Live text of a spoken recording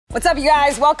What's up, you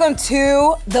guys? Welcome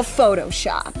to the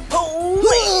Photoshop.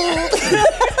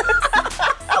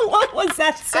 What was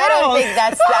that sound?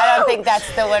 I don't think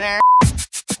that's the winner.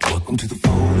 Welcome to the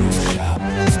Photoshop.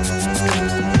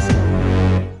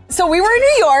 So we were in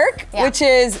New York, which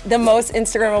is the most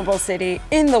Instagrammable city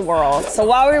in the world. So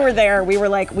while we were there, we were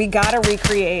like, we gotta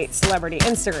recreate celebrity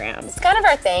Instagrams. It's kind of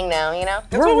our thing now, you know?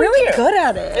 We're really good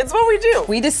at it. It's what we do.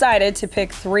 We decided to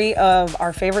pick 3 of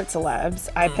our favorite celebs.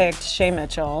 I picked Shay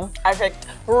Mitchell. I picked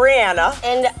Rihanna.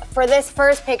 And for this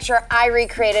first picture, I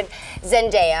recreated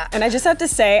Zendaya. And I just have to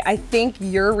say, I think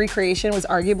your recreation was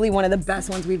arguably one of the best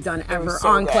ones we've done ever so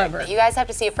on good. Clevver. You guys have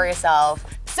to see it for yourself.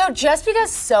 So just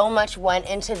because so much went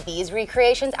into these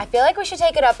recreations, I feel like we should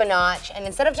take it up a notch, and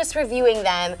instead of just reviewing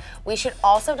them, we should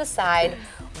also decide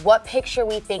what picture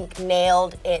we think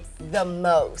nailed it the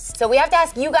most. So we have to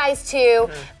ask you guys to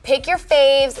pick your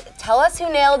faves, tell us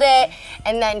who nailed it,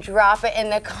 and then drop it in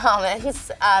the comments.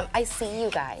 I see you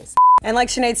guys. And like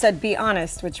Sinead said, be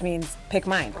honest, which means pick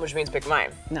mine. Which means pick mine.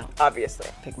 No. Obviously.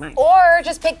 Pick mine. Or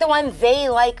just pick the one they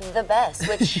like the best,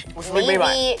 which Would be maybe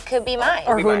mine. could be mine.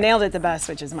 Or be who mine. nailed it the best,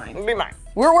 which is mine. It'll be mine.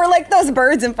 We're like those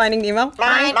birds in Finding Nemo.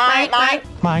 Mine, mine, mine.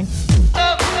 Mine.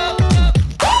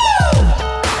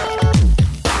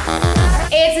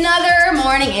 It's another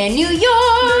morning in New York.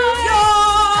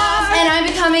 And I'm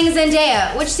becoming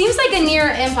Zendaya, which seems like a near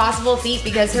impossible feat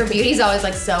because her beauty's always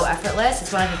like so effortless.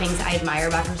 It's one of the things I admire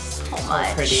about her so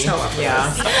much. Pretty.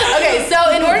 Yeah. Okay,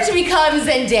 so in order to become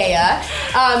Zendaya,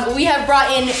 we have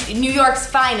brought in New York's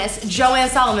finest, Joanne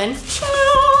Solomon.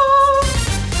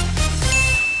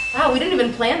 Wow, we didn't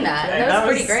even plan that. Yeah, That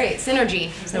was pretty great.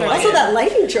 Synergy. Also that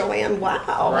lighting, Joanne,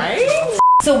 wow. Right?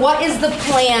 So what is the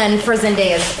plan for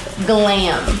Zendaya's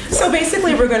glam? So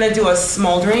basically we're gonna do a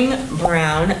smoldering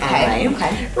brown eye.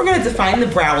 Okay. We're gonna define the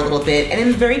brow a little bit, and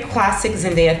in very classic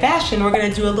Zendaya fashion, we're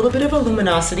gonna do a little bit of a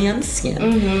luminosity on the skin.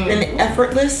 And an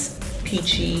effortless,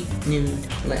 peachy, nude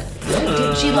lip.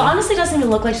 Dude, she honestly doesn't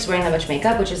even look like she's wearing that much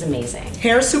makeup, which is amazing.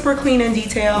 Hair super clean and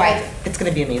detailed. Right. It's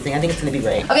gonna be amazing. I think it's gonna be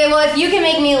great. Okay, well if you can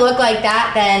make me look like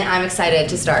that, then I'm excited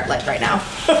to start like right now.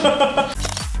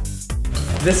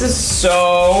 This is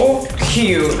so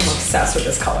cute. I'm obsessed with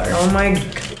this color. Oh my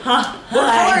What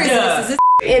color is this?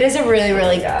 It is a really,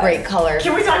 really great color.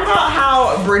 Can we talk about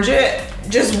how Bridget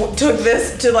just took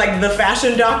this to like the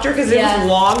fashion doctor because it was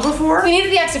long before? We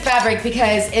needed the extra fabric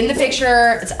because in the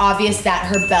picture, it's obvious that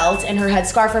her belt and her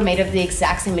headscarf are made of the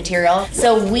exact same material.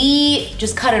 So we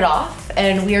just cut it off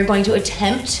and we are going to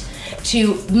attempt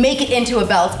to make it into a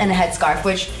belt and a headscarf,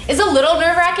 which is a little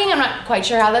nerve-wracking. I'm not quite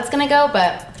sure how that's gonna go,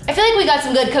 but I feel like we got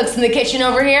some good cooks in the kitchen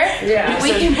over here. Yeah.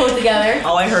 We can pull together.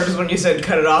 All I heard was when you said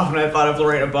cut it off and I thought of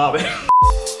Lorena Bobbitt.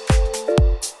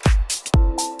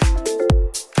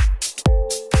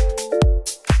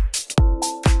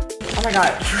 Oh my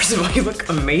god, first of all, you look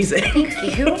amazing.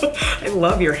 Thank you. I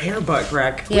love your hair butt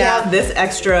crack. We Yeah. have this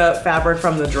extra fabric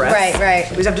from the dress. Right.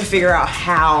 We just have to figure out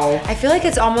how. I feel like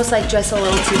it's almost like just a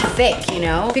little too thick, you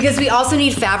know? Because we also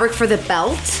need fabric for the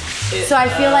belt. So I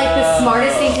feel like the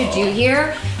smartest thing to do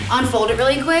here, unfold it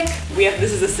really quick.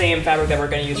 This is the same fabric that we're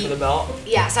gonna use for the belt.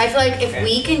 Yeah, so I feel like if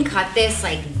we can cut this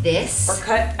like this, Or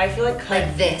cut, I feel like cut.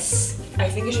 like this. I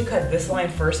think you should cut this line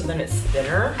first and then it's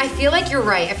thinner. I feel like you're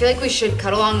right. I feel like we should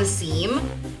cut along the seam.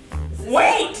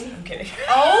 Wait! I'm kidding.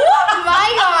 Oh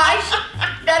my gosh!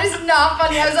 That is not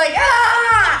funny. I was like,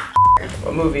 ah!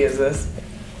 What movie is this?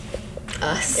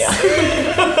 Us.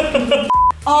 Yeah.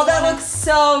 Oh, that looks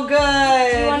so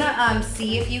good. Do you wanna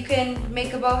see if you can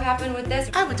make a bow happen with this?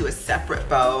 I would do a separate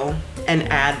bow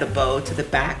and add the bow to the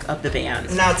back of the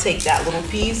band. Now take that little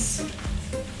piece.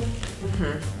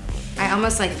 I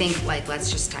almost like think like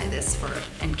let's just tie this for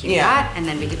and keep that, and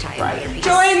then we could tie another piece.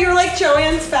 Joanne, you're like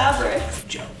Joanne's fabrics.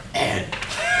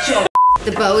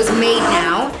 The bow is made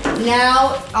now.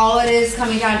 Now all it is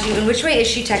coming down to, and which way is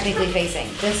she technically facing?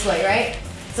 This way, right?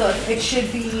 So it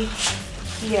should be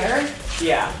here.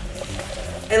 Yeah.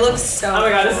 It looks so Oh my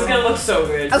god, this is gonna look so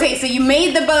good. Okay, so you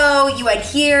made the bow, you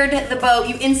adhered the bow,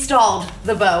 you installed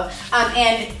the bow,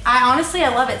 and I honestly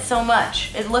love it so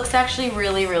much. It looks actually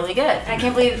really, really good. I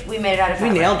can't believe we made it out of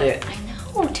fabric. We nailed it. I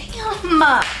know,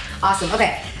 damn. Awesome,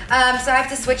 okay. So I have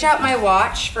to switch out my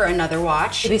watch for another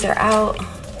watch. These are out.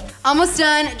 Almost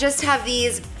done, just have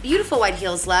these beautiful white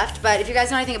heels left, but if you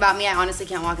guys know anything about me, I honestly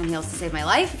can't walk in heels to save my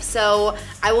life, so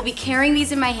I will be carrying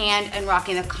these in my hand and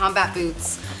rocking the combat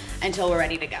boots until we're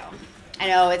ready to go. I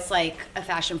know it's like a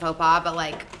fashion faux pas, but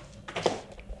like,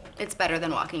 it's better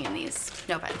than walking in these.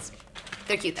 No offense.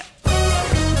 They're cute though.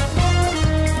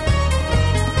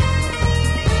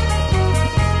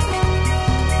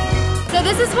 So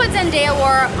this is what Zendaya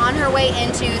wore on her way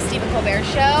into Stephen Colbert's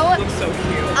show. Looks so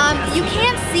cute. You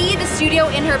can't see the studio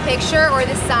in her picture or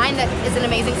the sign that is an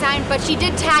amazing sign, but she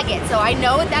did tag it, so I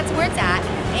know that's where it's at.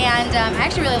 And I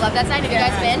actually really love that sign. Have you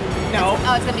guys been? No.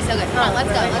 Oh, it's gonna be so good. Come on,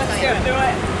 let's go. Let's go. Do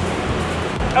it.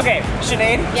 Okay,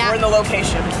 Sinead, we're in the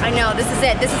location. I know, this is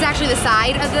it. This is actually the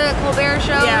side of the Clevver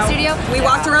show studio. We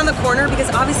walked around the corner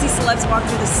because obviously celebs walk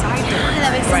through the side door.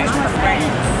 That makes so much more sense.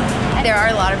 There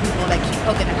are a lot of people that keep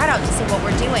poking their head out to see what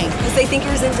we're doing. Because they think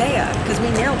you're Zendaya, because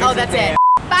we nailed it. Oh, that's it.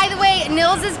 By the way,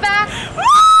 Nils is back.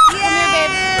 Come here,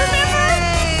 babe.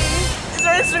 It's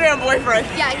our Instagram boyfriend.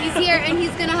 Yeah, he's here and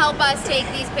he's gonna help us take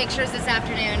these pictures this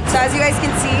afternoon. So as you guys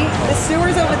can see, the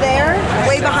sewer's over there,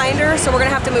 way behind her, so we're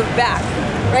gonna have to move back,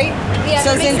 right? Yeah,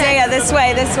 so Zendaya, this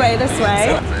way, this way, this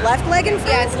way. Left leg in front?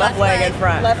 Yeah, it's Left leg in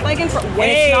front. Left leg in front. And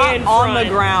Way it's not on front.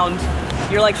 the ground.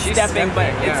 You're like stepping, but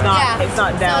it's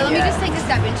not down So let me yet. just take a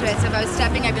step into it. So if I was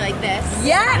stepping, I'd be like this.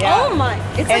 Yeah. Oh my.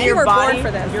 It's And like you your were body- born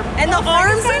for this. And the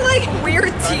arms are like weird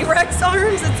T-Rex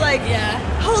arms. It's like,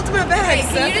 hold my Okay,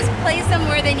 back. can you just place them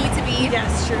where they need to be?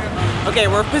 Yes, true. Okay,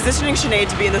 we're positioning Sinead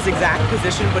to be in this exact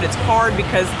position, but it's hard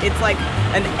because it's like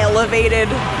an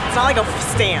elevated, it's not like a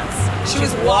stance.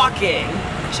 She's walking.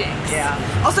 Jinx. Yeah.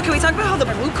 Also, can we talk about how the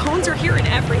blue cones are here and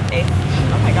everything?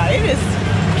 Oh my god, it is.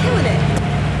 Killing it.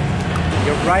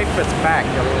 Your right foot's back,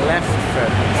 your left foot.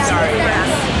 Sorry.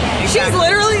 She's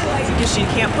literally like. Because she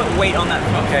can't put weight on that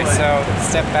foot. Okay, so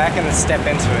step back and then step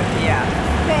into it. Yeah.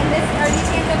 Okay, are these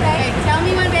hands okay? Tell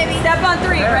me when, baby. Step on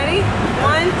three. Ready?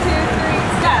 1, 2,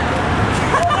 3. Step.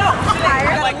 I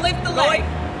gotta Like, lift the go leg.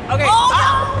 Okay. Oh,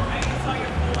 Ah! I saw your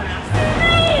full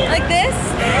ass. Like this?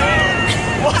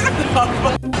 What the fuck?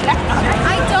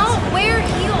 I don't wear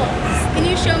heels. Can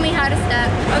you show me how to step?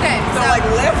 Okay, So like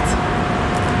lift?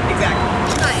 Exactly.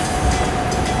 fine.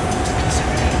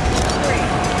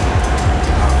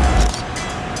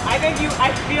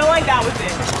 I feel like that was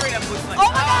it. Straight up looks like Oh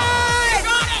my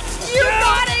god! You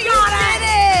got it! You did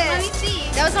it! Let me see.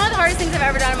 That was one of the hardest things I've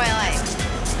ever done in my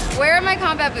life. Where are my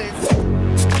combat boots?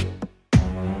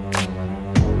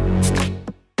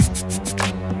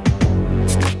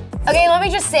 Okay, let me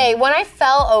just say, when I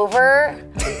fell over,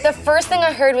 the first thing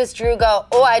I heard was Drew go,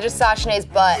 oh, I just saw Sinead's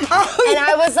butt. And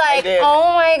I was like,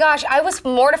 oh my gosh, I was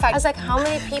mortified. I was like, how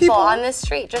many people on this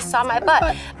street just saw my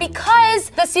butt? Because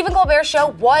the Stephen Colbert show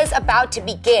was about to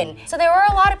begin. So there were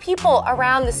a lot of people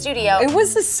around the studio. It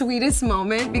was the sweetest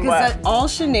moment because that all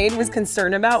Sinead was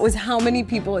concerned about was how many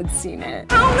people had seen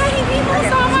it. How many people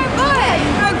saw my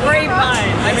butt? Great pun.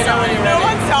 I mean, no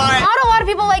one saw it. Not a lot of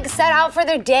people like set out for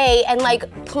their day and like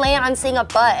plan on seeing a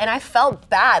butt, and I felt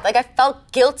bad. Like I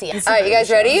felt guilty. All right, you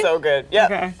guys ready? So good. Yeah.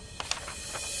 Okay.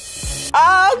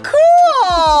 Oh,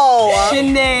 cool.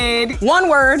 Sinead. One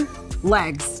word,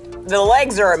 legs. The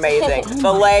legs are amazing.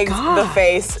 The legs, God. the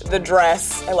face, the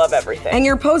dress. I love everything. And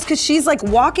your pose, because she's like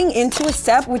walking into a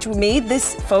step, which made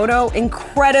this photo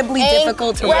incredibly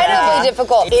difficult to Incredibly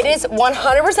difficult. It is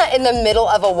 100% in the middle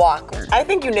of a walk. I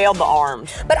think you nailed the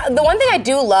arms. But the one thing I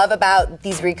do love about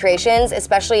these recreations,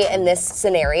 especially in this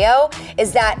scenario,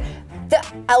 is that the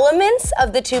elements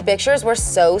of the two pictures were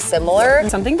so similar.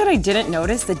 Something that I didn't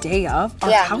notice the day of are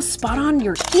Yeah. how spot on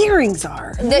your earrings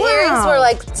are. The earrings were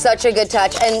like such a good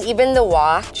touch, and even the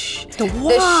watch, The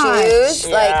shoes.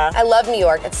 Yeah. Like, I love New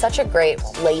York. It's such a great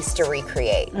place to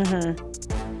recreate.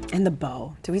 And the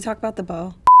bow. Did we talk about the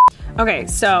bow? Okay,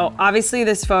 so obviously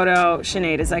this photo,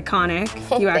 Sinead, is iconic.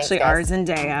 You actually are guys.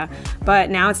 Zendaya. But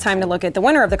now it's time to look at the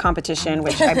winner of the competition,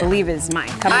 which I believe is mine.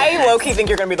 Come I on. low-key think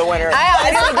you're gonna be the winner. I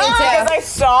honestly do too. Because I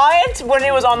saw it when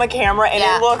it was on the camera and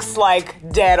Yeah. it looks like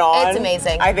dead on. It's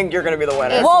amazing. I think you're gonna be the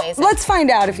winner. It's Well, amazing. let's find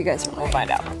out if you guys are We'll right.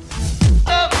 find out.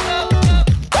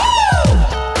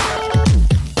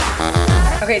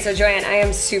 Okay, so Joanne, I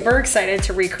am super excited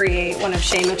to recreate one of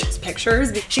Shay Mitchell's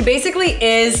pictures. She basically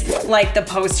is like the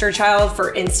poster child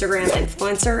for Instagram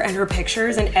influencer, and her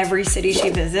pictures in every city she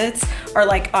visits are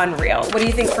like unreal. What do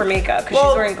you think for makeup? Because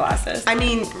she's wearing glasses. I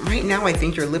mean, right now I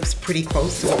think your lip's pretty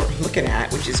close to what we're looking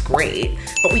at, which is great.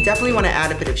 But we definitely want to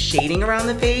add a bit of shading around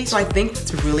the face. So I think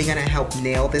what's really gonna help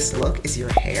nail this look is your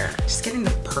hair. Just getting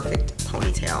the perfect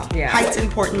ponytail. Yeah. Height's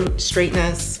important,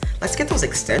 straightness. Let's get those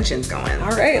extensions going.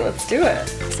 All right, let's do it.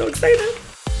 I'm so excited.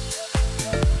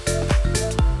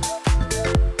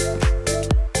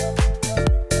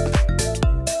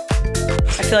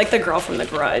 I feel like the girl from The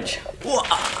Grudge.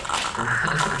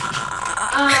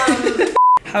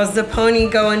 How's the pony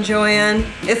going, Joanne?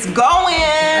 It's going!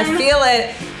 I feel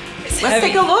it. It's Let's heavy.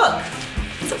 take a look.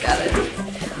 Let's look at it.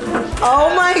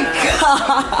 Oh my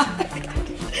god.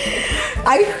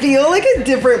 I feel like a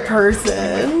different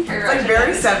person. It's like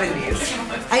very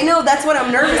 70s. I know, that's what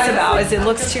I'm nervous about, is it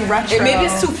looks too retro. Maybe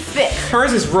it's too thick.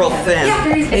 Hers is real thin.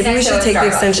 Maybe we should take the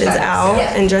extensions out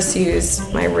and just use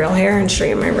my real hair and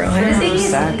straighten my real hair. It's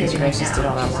sad because you guys just did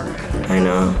all that work. I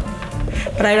know.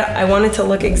 But I want it to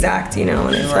look exact, you know,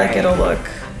 and I feel like it'll look...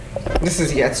 This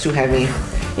is, yeah, it's too heavy.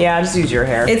 Yeah, just use your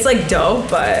hair. It's like dope,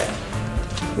 but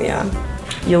yeah.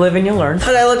 You live and you learn.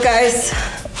 How'd I look, guys?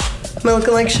 Am I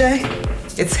looking like Shay?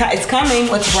 It's coming.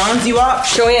 Let's bronze you up.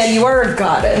 Joanne, you are a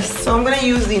goddess. So I'm gonna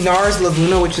use the NARS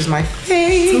Laguna, which is my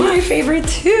favorite. It's my favorite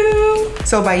too.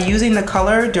 So by using the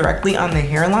color directly on the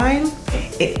hairline,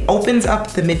 it opens up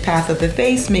the mid path of the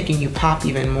face, making you pop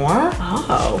even more.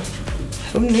 Oh,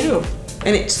 who knew?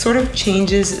 And it sort of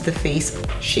changes the face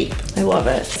shape. I love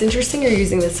it. It's interesting you're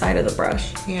using the side of the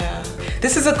brush. Yeah.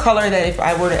 This is a color that if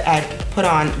I were to put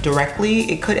on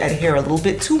directly, it could adhere a little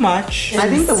bit too much. I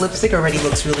think the lipstick already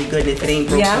looks really good. If it ain't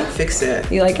broke, Yeah? fix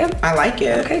it. You like it? I like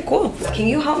it. Okay, cool. Can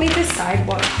you help me decide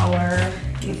what color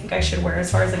you think I should wear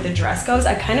as far as like the dress goes?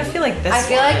 I kind of feel like this I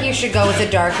feel like you should go with a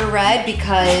darker red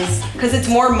because it's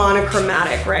more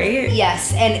monochromatic, right?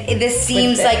 yes, and this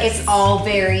seems this. like it's all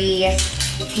very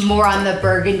more on the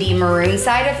burgundy maroon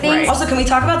side of things. Also, can we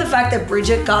talk about the fact that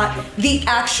Bridget got the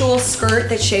actual skirt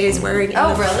that Shay is wearing in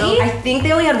Oh, the photo? really? I think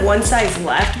they only had one size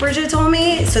left, Bridget told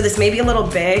me, so this may be a little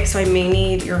big, so I may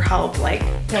need your help, like,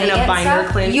 kind of binder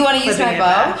clipping. You want to use my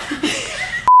bow?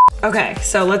 Okay,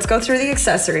 so let's go through the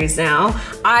accessories now.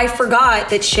 I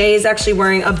forgot that Shay is actually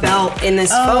wearing a belt in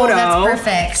this photo. That's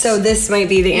perfect. So this might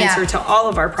be the answer Yeah. to all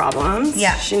of our problems.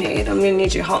 Yeah. Sinead, I'm gonna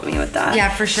need you to help me with that. Yeah,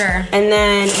 for sure. And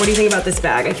then, what do you think about this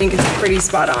bag? I think it's pretty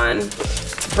spot on.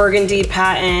 Burgundy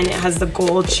patent, it has the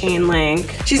gold chain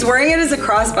link. She's wearing it as a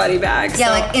crossbody bag. Yeah,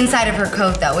 so. like inside of her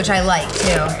coat though, which I like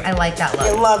too. I like that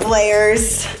I look. love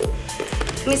layers.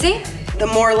 Let me see. The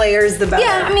more layers, the better.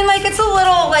 Yeah, I mean like it's a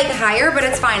little like higher, but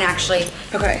it's fine actually.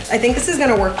 Okay, I think this is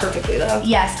gonna work perfectly though.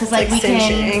 Yes, because like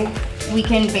cinching. we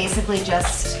can basically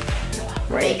just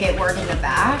make it work in the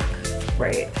back.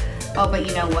 Right. Oh, but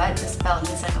you know what? This belt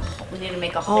needs like a hole. We need to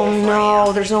make a hole Oh for no,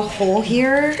 you. there's no hole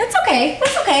here. That's okay.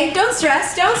 That's okay. Don't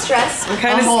stress. Don't stress. I'm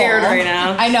kind of A scared hole. right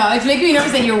now. I know. It's making me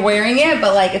nervous that you're wearing it,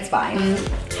 but like it's fine.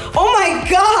 Oh my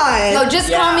god! Oh, just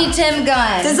call me Tim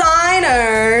Gunn.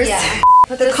 Designers. Yeah.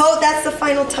 The coat, that's the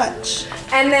final touch.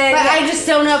 And then But I just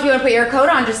don't know if you want to put your coat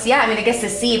on just yet. I mean, I guess to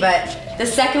see, but the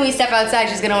second we step outside,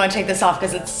 she's gonna want to take this off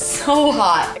because it's so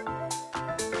hot.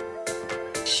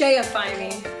 Shayify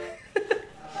me.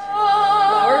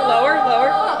 Lower, lower,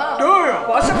 lower.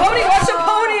 Watch the pony, watch the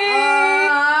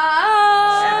pony!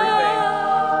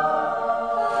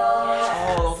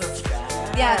 Oh, those are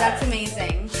bad. Yeah, that's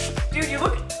amazing. Dude, you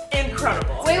look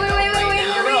incredible. Wait. You're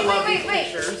gonna love these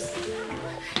pictures.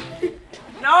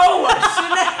 No,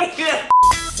 Sinead.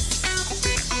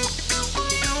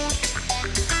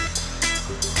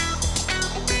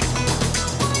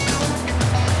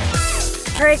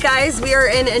 All right, guys, we are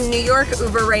in a New York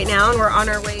Uber right now, and we're on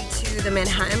our way to the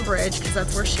Manhattan Bridge because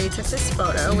that's where Shay took this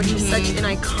photo, which is such an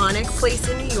iconic place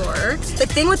in New York. The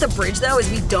thing with the bridge, though, is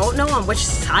we don't know on which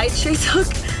side Shay took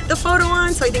the photo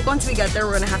on, so I think once we get there,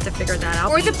 we're gonna have to figure that out.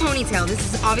 Or the ponytail.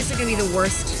 This is obviously gonna be the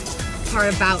worst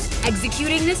part about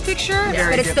executing this picture,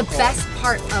 but it's the best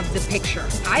part of the picture.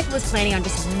 I was planning on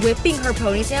just whipping her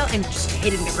ponytail and just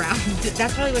hitting the ground.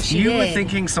 That's probably what she did. You were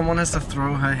thinking someone has to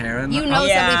throw her hair in You the know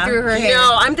somebody threw her hair.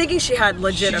 No, I'm thinking she had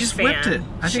legit She a just fan. whipped it.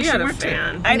 I think she had a whipped it.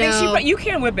 fan. I think No. you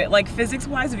can whip it. Like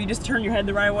physics-wise, if you just turn your head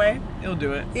the right way, it'll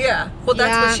do it. Yeah, well that's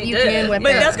Yeah, what she you did. can whip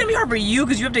But it. that's gonna be hard for you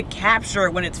because you have to capture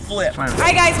it when it's flipped. Fine. All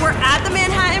right, guys, we're at the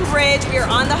Manhattan Bridge. We are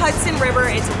on the Hudson River.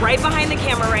 It's right behind the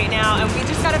camera right now, and we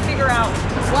just got to figure out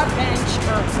what bench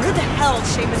or where the hell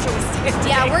Shay Mitchell was standing.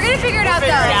 Yeah, we're gonna figure it out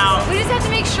figure though. it out. We just have to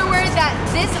make sure that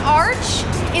this arch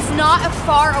is not a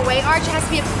far away arch. It has to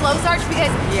be a close arch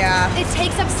because it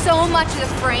takes up so much of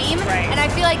the frame. Right. And I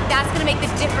feel like that's gonna make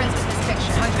the difference with this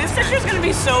picture. This picture is gonna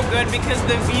be so good because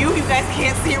the view, you guys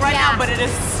can't see it right now, but it is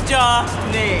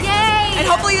stunning. Yay! And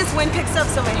hopefully this wind picks up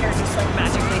so my hair just like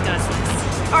magically does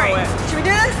this. All right, should we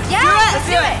do this? Yeah, let's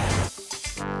do it.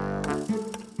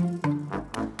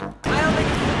 I don't think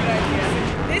it's a good idea.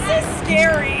 This is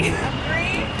scary.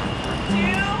 3,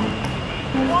 2,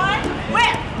 1,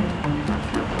 whip!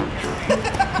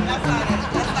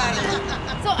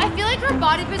 So I feel like her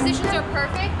body positions are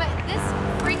perfect, but this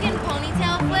freaking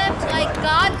ponytail flip, like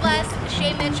God bless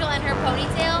Shay Mitchell and her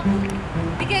ponytail,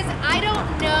 because I don't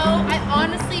know, I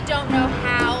honestly don't know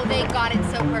how they got it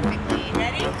so perfectly.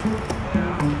 Ready? 1,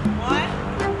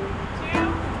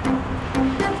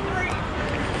 2, 3.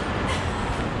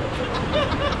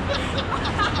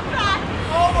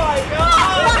 Oh my God!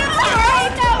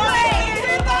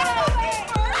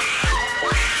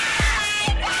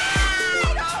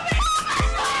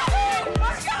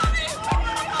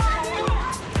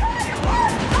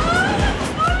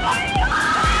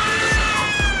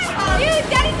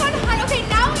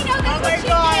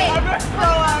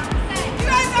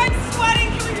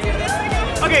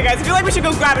 like we should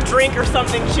go grab a drink or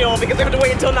something chill because we have to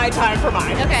wait until nighttime for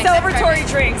mine. Okay. Celebratory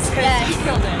drinks. Yes.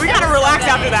 We gotta relax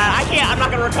after that. I can't, I'm not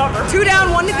gonna recover. 2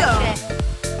 down, 1 to go.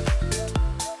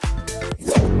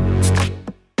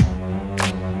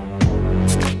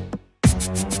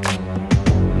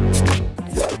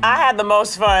 I had the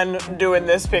most fun doing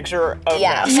this picture of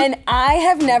Naz. And I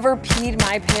have never peed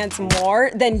my pants more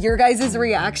than your guys'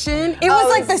 reaction. It was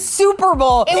like the Super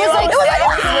Bowl. It was like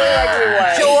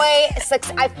joy.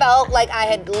 I felt like I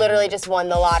had literally just won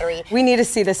the lottery. We need to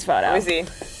see this photo. Let me see.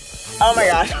 Oh my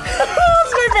gosh.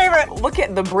 That's my favorite. Look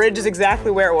at the bridge is exactly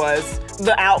where it was.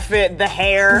 The outfit, the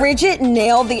hair. Bridget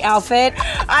nailed the outfit.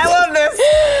 I love this.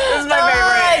 This is my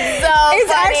favorite.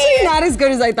 It's actually not as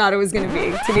good as I thought it was gonna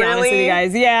be, to be honest with you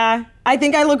guys. Yeah. I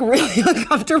think I look really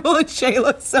uncomfortable and Shay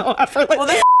looks so effortless.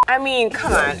 Well, I mean,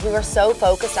 come on. We were so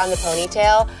focused on the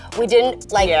ponytail, we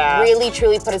didn't really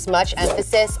truly put as much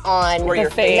emphasis on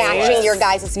matching your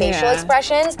guys' facial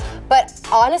expressions. But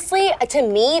honestly, to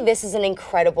me, this is an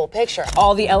incredible picture.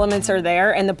 All the elements are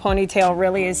there and the ponytail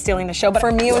really is stealing the show. But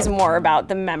for me, it was more about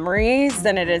the memories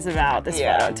than it is about this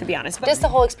photo, to be honest. But just the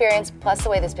whole experience, plus the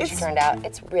way this picture turned out,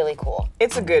 it's really cool.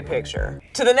 It's a good picture.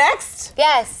 To the next?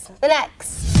 Yes, the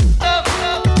next.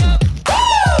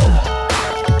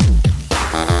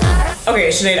 Okay,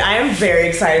 Sinead, I am very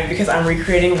excited because I'm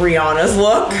recreating Rihanna's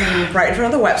look right in front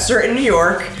of the Webster in New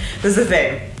York. This is the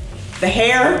thing. The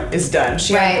hair is done.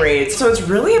 She got braids. So it's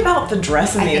really about the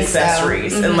dress and the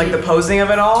accessories and like the posing of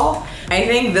it all. I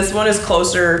think this one is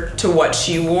closer to what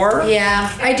she wore.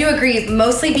 Yeah, I do agree,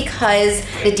 mostly because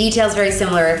the detail's very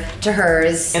similar to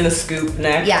hers. And the scoop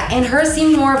neck. Yeah, and hers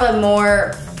seemed more of a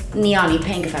more neon-y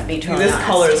pink, if I'm being totally honest. This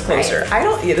color is closer. Right? I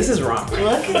don't, this is wrong.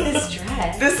 Look at this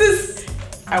dress. This is,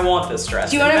 I want this dress.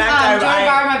 Do you want to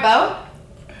borrow my bow?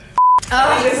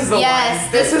 Oh, this is the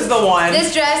one. This is the one.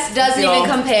 This dress doesn't even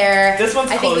compare. This one's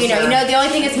closer. I think we know. You know, the only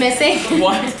thing it's missing?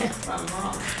 What?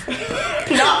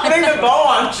 Not putting the bow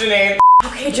on, Sinead.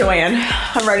 Okay, Joanne,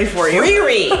 I'm ready for you.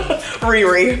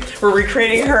 Riri. We're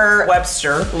recreating her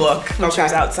Webster look when she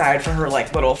was outside for her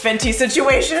like little Fenty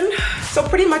situation. So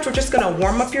pretty much we're just gonna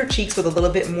warm up your cheeks with a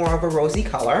little bit more of a rosy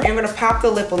color. And we're gonna pop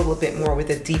the lip a little bit more with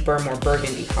a deeper, more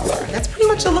burgundy color. And that's pretty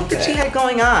much the look that she had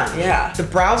going on. Yeah. The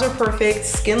brows are perfect,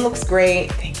 skin looks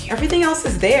great. Thank you. Everything else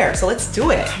is there, so let's do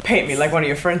it. Paint me like one of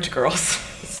your French girls.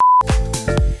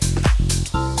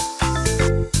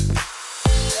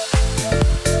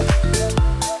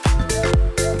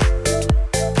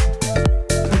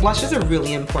 Blush is a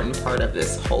really important part of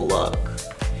this whole look.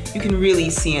 You can really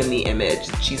see in the image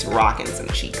that she's rocking some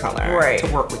cheek color to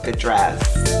work with the dress.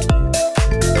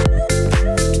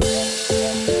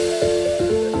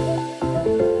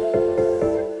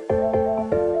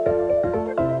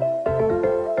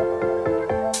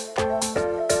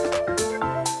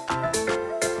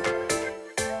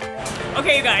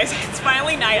 Okay, you guys, it's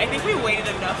finally night. I think we waited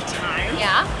enough time.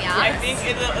 Yeah. I think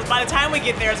by the time we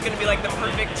get there, it's gonna be like the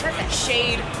perfect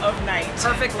shade of night.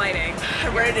 Perfect lighting.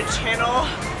 I'm ready to channel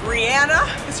Rihanna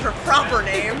is her proper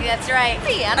name. That's right.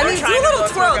 Rihanna. I mean, do a little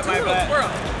twirl, do a little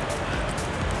twirl.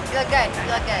 You look good.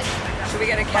 You look good. Should we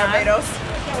get a cab? Barbados.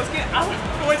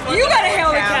 You gotta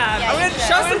hail the cab. I'm gonna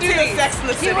show some do the Sex in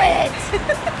the City. Do it.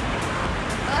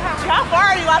 How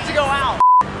far are you allowed to go out?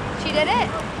 She did it.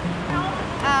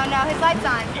 Oh no, his light's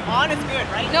on. On is good,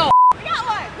 right? No. We got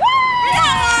one. We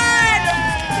got one!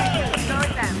 Go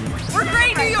with them. We're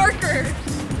great New Yorkers.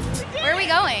 Where are we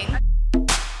going?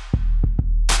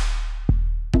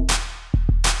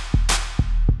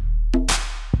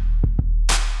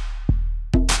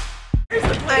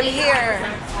 I'm here.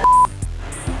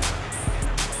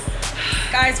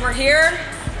 Guys, we're here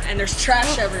and there's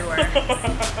trash everywhere.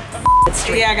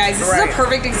 Yeah, guys, this is a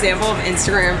perfect example of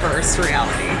Instagram versus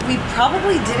reality. We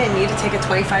probably didn't need to take a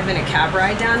 25-minute cab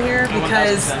ride down here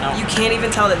because you can't even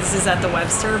tell that this is at the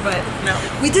Webster, but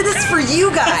we did this for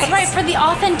you guys. That's right, for the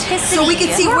authenticity. So we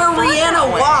could see where Rihanna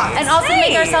walked. And also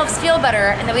make ourselves feel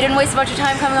better and that we didn't waste a bunch of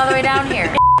time coming all the way down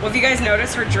here. Well, if you guys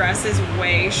notice, her dress is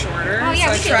way shorter. Oh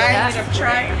yeah, so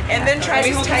Try, and then try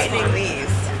just tightening these.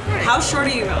 How short are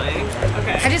you going?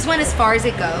 Okay. I just went as far as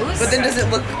it goes. But then does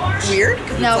it look weird?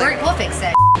 No, we'll fix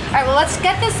it. All right, well, let's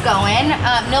get this going.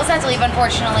 Nils had to leave,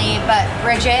 unfortunately, but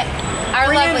Bridget, our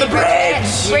lovely Bridget.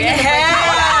 Bring in the bridge.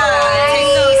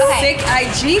 Take those sick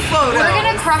IG photos. We're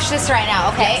gonna crush this right now,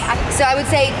 okay? So I would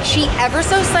say cheat ever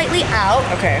so slightly out.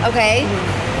 Okay.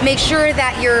 Make sure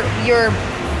that your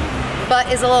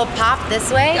butt is a little popped this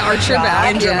way. Arch your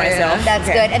back. Injure myself. That's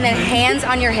good. And then hands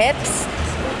on your hips.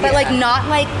 but like not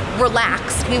like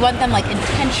relaxed. We want them like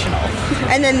intentional.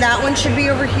 And then that one should be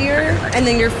over here, and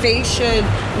then your face should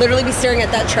literally be staring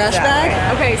at that trash bag.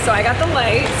 Okay, so I got the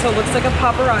light, so it looks like a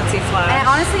paparazzi flash. And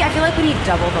honestly, I feel like we need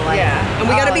double the light. Yeah. And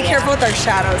we gotta be careful with our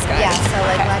shadows, guys. Yeah, so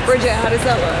like let's... Bridget, how does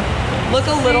that look? Look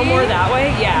a little more that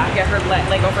way. Yeah, get her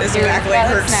like over This here.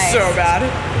 backlight hurts so bad.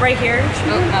 Right here.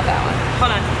 Oh, not that one.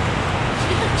 Hold on.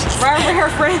 Right over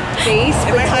her friend face.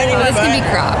 Am I hiding my This can be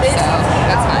butt? cropped, so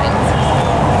that's fine.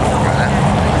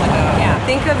 Yeah.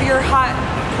 Think of your hot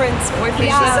prince boyfriend.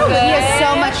 Yeah, So he good. has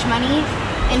so much money,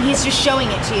 and he's just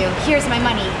showing it to you. Here's my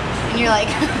money, and you're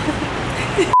like.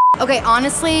 Okay,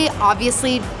 honestly,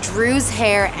 obviously, Drew's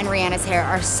hair and Rihanna's hair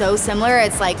are so similar.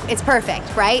 It's like, it's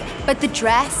perfect, right? But the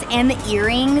dress and the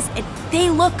earrings, they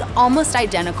look almost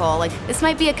identical. Like, this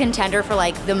might be a contender for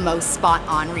like the most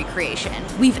spot-on recreation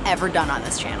we've ever done on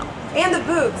this channel. And the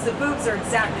boobs. The boobs are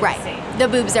exactly the same. Right, the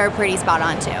boobs are pretty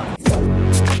spot-on too.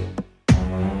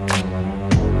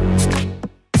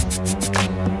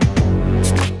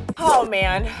 Oh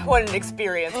man, what an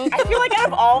experience. I feel like out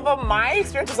of all of them, my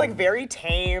experience was like very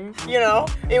tame, you know?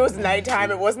 It was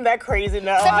nighttime, it wasn't that crazy.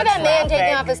 No, Except for that man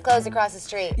taking off his clothes across the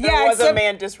street. There was a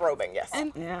man disrobing, yes.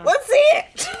 Let's see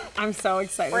it! I'm so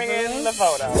excited. Bring in the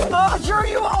photo. Oh, Drew,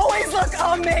 you always look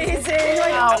amazing.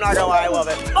 Like, I'm not gonna lie, I love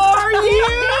it. are you?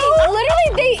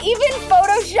 Literally, they even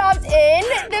photoshopped in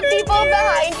the people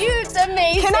behind you. It's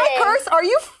amazing. Can I curse? Are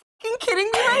you f***ing kidding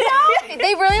me right now?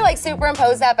 They really like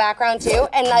superimposed that background too,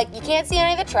 and like you can't see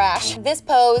any of the trash. This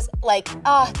pose, like,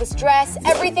 this dress,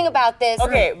 everything about this.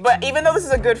 Okay, but even though this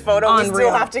is a good photo, we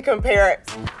still have to compare it.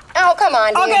 Oh, come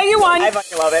on, dude. Okay, you won. I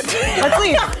fucking love it. Let's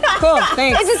leave. Cool,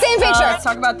 thanks. It's the same picture. Let's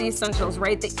talk about the essentials,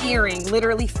 right? The earring,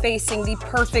 literally facing the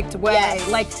perfect way. Yes.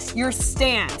 Like your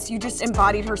stance, you just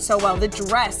embodied her so well. The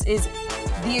dress is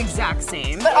the exact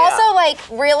same. But also, like,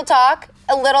 real talk,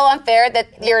 a little unfair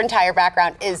that your entire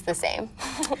background is the same.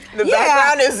 The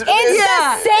background is the same.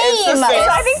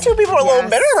 I think two people are a little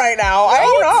bitter right now. I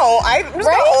don't know. I'm just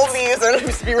gonna hold these and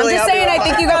just be really I'm just happy saying, I about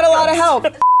think that. you got a lot of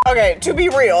help. Okay, to be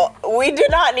real, we did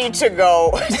not need to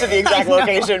go to the exact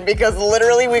location because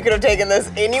literally we could have taken this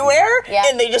anywhere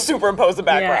and they just superimposed the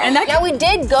background. And now we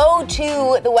did go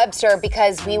to the Webster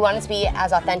because we wanted to be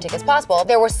as authentic as possible.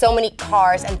 There were so many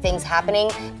cars and things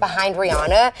happening behind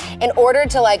Rihanna. In order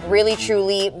to like really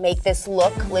truly make this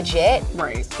look legit,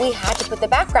 we had to put the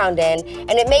background in,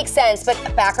 and it makes sense. But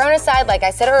background aside, like I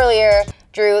said earlier,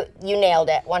 Drew, you nailed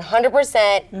it.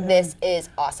 100%, this is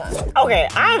awesome. Okay,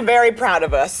 I'm very proud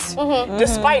of us.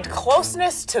 Despite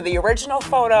closeness to the original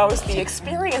photos, the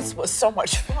experience was so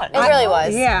much fun. It really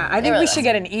was. Yeah, I think really we should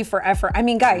get an E for effort. I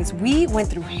mean, guys, we went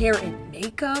through hair and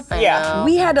makeup. Yeah.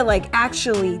 We had to like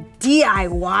actually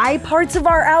DIY parts of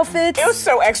our outfits. It was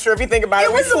so extra if you think about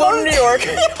it. We flew to New York.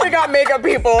 We got makeup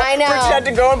people. I know. Bridget had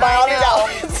to go and buy all these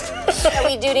outfits. And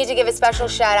we do need to give a special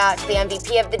shout out to the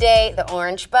MVP of the day, the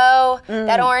orange bow.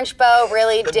 That orange bow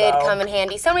really did come in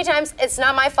handy. So many times, it's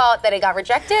not my fault that it got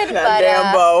rejected,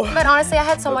 damn bow. but honestly, I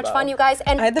had so much fun, you guys.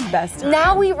 And I had the best time.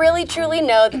 now we really truly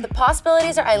know that the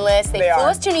possibilities are endless. They flew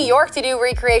us to New York to do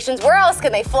recreations. Where else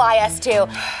can they fly us to?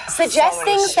 Suggest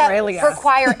things that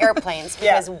require airplanes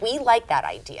because we like that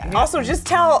idea. Also, just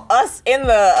tell us in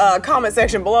the comment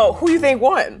section below who you think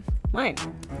won. Mine.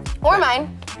 Or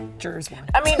mine. Drew's one.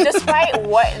 I mean, despite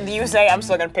what you say, I'm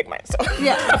still gonna pick mine. So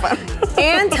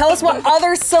And tell us what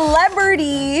other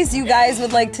celebrities you guys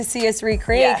would like to see us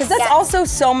recreate, because that's also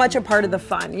so much a part of the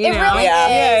fun. You It know? really is.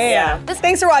 Yeah.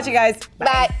 Thanks for watching, guys.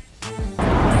 Bye.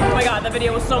 Oh my god, that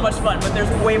video was so much fun, but there's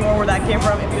way more where that came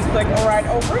from. If you just click right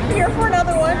over here for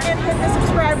another one and hit the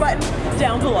subscribe button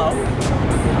down below.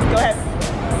 Go ahead.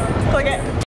 Click it.